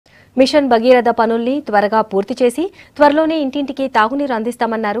Machine Bhagiratha పనుల్ని త్వరగా పూర్తి చేసి త్వరలోనే ఇంటింటికి తాగునీరు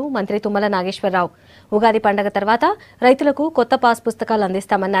అందిస్తామన్నారు మంత్రి తుమ్మల నాగేశ్వరరావు. ఉగాది పండగ తర్వాత రైతులకు కొత్త పాస్ పుస్తకాలు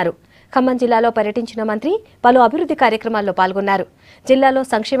అందిస్తామన్నారు. ఖమ్మం జిల్లాలో పర్యటించిన మంత్రి పలు అభివృద్ధి కార్యక్రమాల్లో పాల్గొన్నారు. జిల్లాలో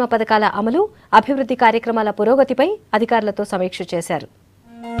సంక్షేమ పథకాల అమలు, అభివృద్ధి కార్యక్రమాల పురోగతిపై అధికారులతో సమీక్ష చేశారు.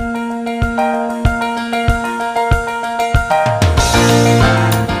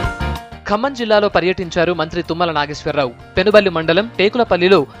 ఖమ్మం జిల్లాలో పర్యటించారు మంత్రి తుమ్మల నాగేశ్వరరావు. పెనుబల్లి మండలం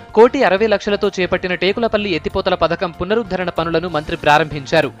టేకులపల్లిలో 1,60,00,000తో చేపట్టిన టేకులపల్లి ఎత్తిపోతల పథకం పునరుద్ధరణ పనులను మంత్రి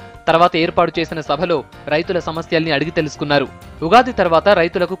ప్రారంభించారు. తర్వాత ఏర్పాటు చేసిన సభలో రైతుల సమస్యల్ని అడిగి తెలుసుకున్నారు. ఉగాది తర్వాత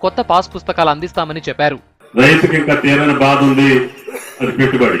రైతులకు కొత్త పాస్ పుస్తకాలు అందిస్తామని చెప్పారు. రైతుకి ఇంకా తీరని బాధ ఉంది, అది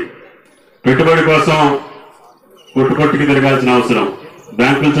పెట్టుబడి కోసం కొట్టుకొట్టుకి తిరగాల్సిన అవసరం,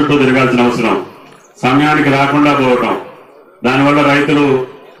 బ్యాంకుల చుట్టూ తిరగాల్సిన అవసరం, సమయానికి రాకుండా పోవటం, దానివల్ల రైతులు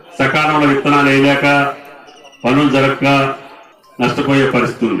సకాలంలో విత్తనాలు వేయలేక పనులు జరగక నష్టపోయే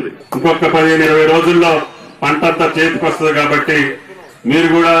పరిస్థితి ఉంది. ఇంకొక 15-20 రోజుల్లో పంట అంతా చేతికి వస్తుంది కాబట్టి మీరు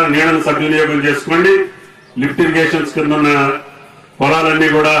కూడా నీళ్ళను సద్వినియోగం చేసుకోండి. లిఫ్ట్ ఇరిగేషన్స్ కింద ఉన్న పొలాలన్నీ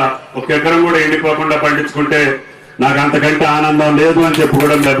కూడా 1 ఎకరం కూడా ఎండిపోకుండా పండించుకుంటే నాకు అంతకంటే ఆనందం లేదు అని చెప్పి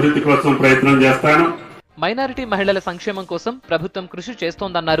కూడా అభివృద్ధి కోసం ప్రయత్నం చేస్తాను. మైనారిటీ మహిళల సంక్షేమం కోసం ప్రభుత్వం కృషి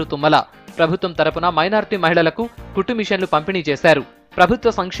చేస్తోందన్నారు తుమ్మల. ప్రభుత్వం తరపున మైనారిటీ మహిళలకు కుట్టు మిషన్లు పంపిణీ చేశారు. ప్రభుత్వ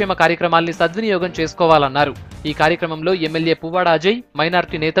సంక్షేమ కార్యక్రమాల్ని సద్వినియోగం చేసుకోవాలన్నారు. ఈ కార్యక్రమంలో ఎమ్మెల్యే పువ్వాడ అజయ్,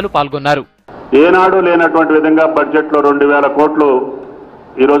 మైనారిటీ నేతలు పాల్గొన్నారు. ఏనాడు లేనటువంటి విధంగా బడ్జెట్లో 2,000 కోట్లు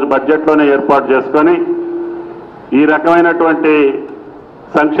ఈరోజు బడ్జెట్లోనే ఏర్పాటు చేసుకొని ఈ రకమైనటువంటి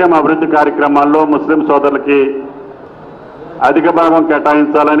సంక్షేమ అభివృద్ధి కార్యక్రమాల్లో ముస్లిం సోదరులకి అధిక భాగం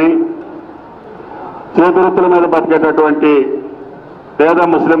కేటాయించాలని, చేతివృత్తుల మీద బతికేటటువంటి పేద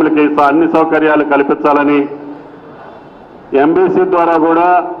ముస్లింలకి అన్ని సౌకర్యాలు కల్పించాలని, ఎంబీసీ ద్వారా కూడా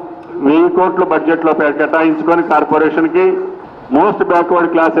 1000 కోట్లు బడ్జెట్లో కేటాయించుకొని కార్పొరేషన్కి మోస్ట్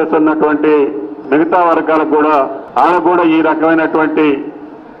బ్యాక్వర్డ్ క్లాసెస్ ఉన్నటువంటి మిగతా వర్గాలకు కూడా ఈ రకమైనటువంటి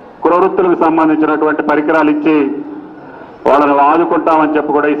కులవృత్తులకు సంబంధించినటువంటి పరికరాలు ఇచ్చి వాళ్ళని ఆదుకుంటామని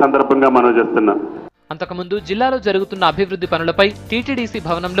చెప్పి కూడా ఈ సందర్భంగా మనం చేస్తున్నాం. అంతకుముందు జిల్లాలో జరుగుతున్న అభివృద్ధి పనులపై టీటీడీసీ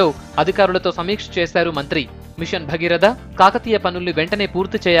భవనంలో అధికారులతో సమీక్ష చేశారు మంత్రి. మిషన్ భగీరథ, కాకతీయ పనుల్ని వెంటనే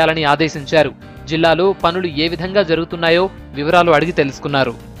పూర్తి చేయాలని ఆదేశించారు. జిల్లాలో పనులు ఏ విధంగా జరుగుతున్నాయో వివరాలు అడిగి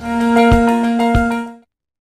తెలుసుకున్నారు.